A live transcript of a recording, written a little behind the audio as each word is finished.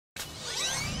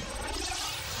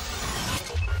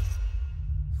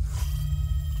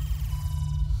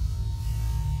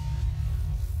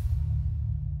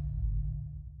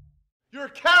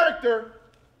character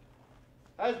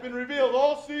has been revealed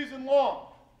all season long.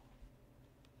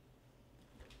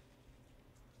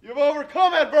 You've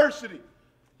overcome adversity.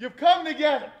 You've come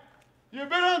together. You've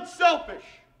been unselfish.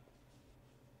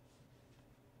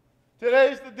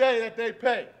 Today's the day that they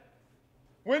pay.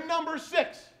 Win number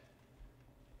 6.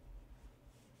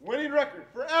 Winning record.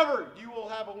 Forever you will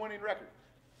have a winning record.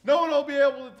 No one will be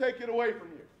able to take it away from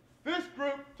you. This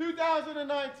group,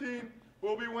 2019,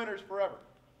 will be winners forever.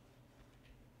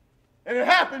 And it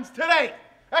happens today.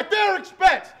 At their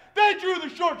expense. They drew the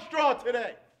short straw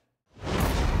today.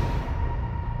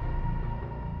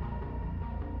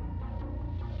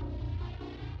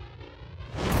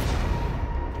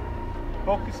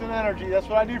 Focus and energy. That's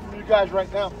what I need from you guys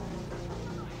right now.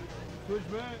 Push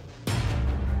back.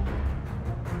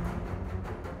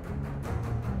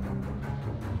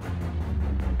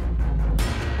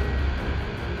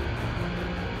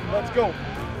 Let's go.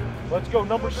 Let's go.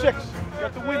 Number 6. You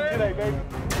got the win today, baby.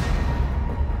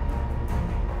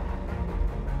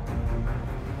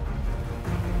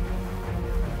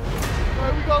 All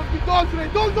right, we got to be gone today.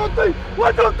 Don't think.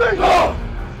 1, 2, 3. Go!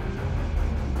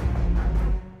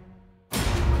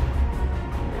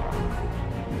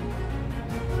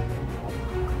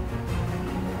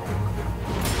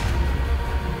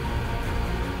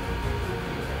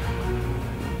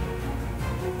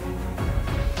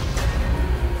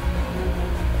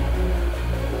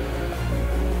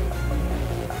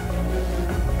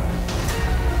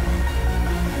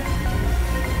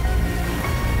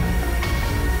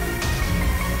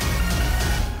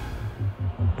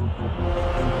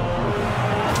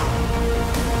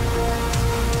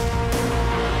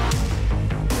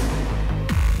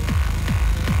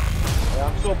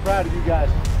 I'm so proud of you guys.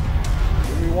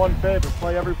 Do me one favor,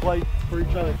 play every play for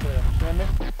each other today. Understand me?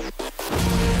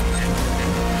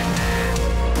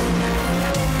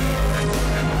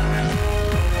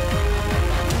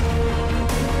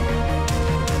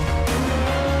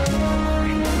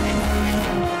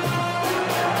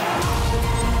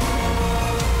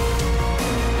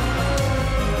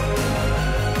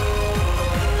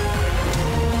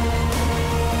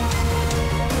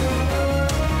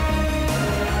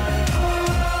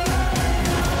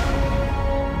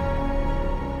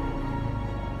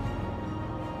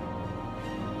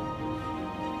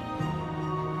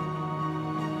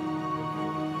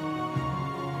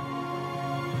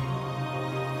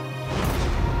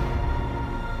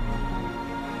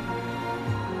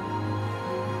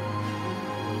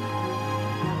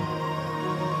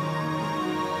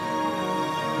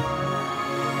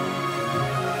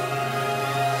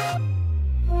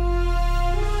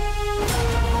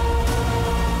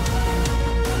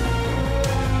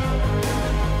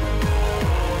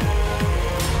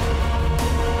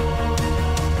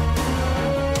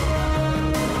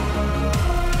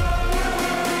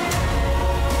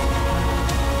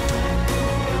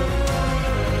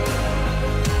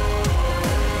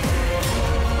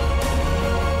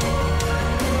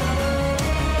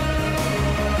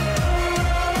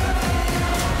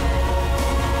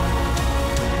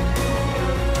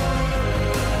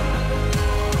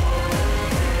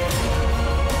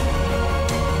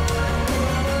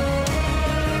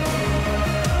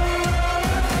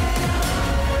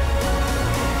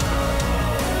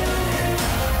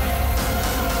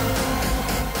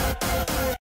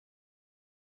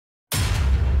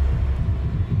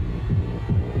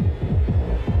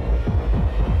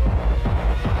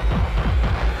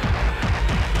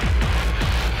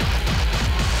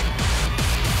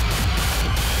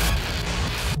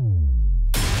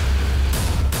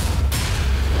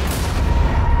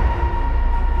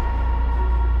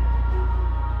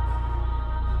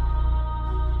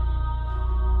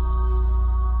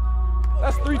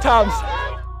 That's 3 times.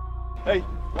 Hey,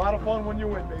 a lot of fun when you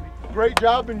win, baby. Great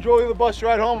job. Enjoy the bus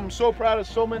ride home. I'm so proud of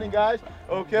so many guys.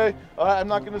 Okay, I'm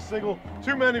not going to single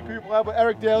too many people out, but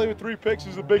Eric Daly with 3 picks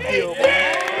is a big deal.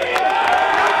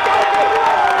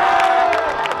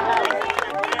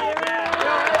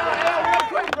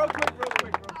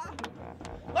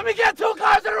 Let me get 2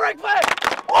 cars in a ring play.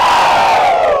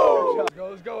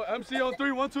 Let's go. MC on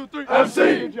 3. 1, 2, 3. MC.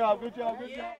 Good job. Good job.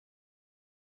 Good job.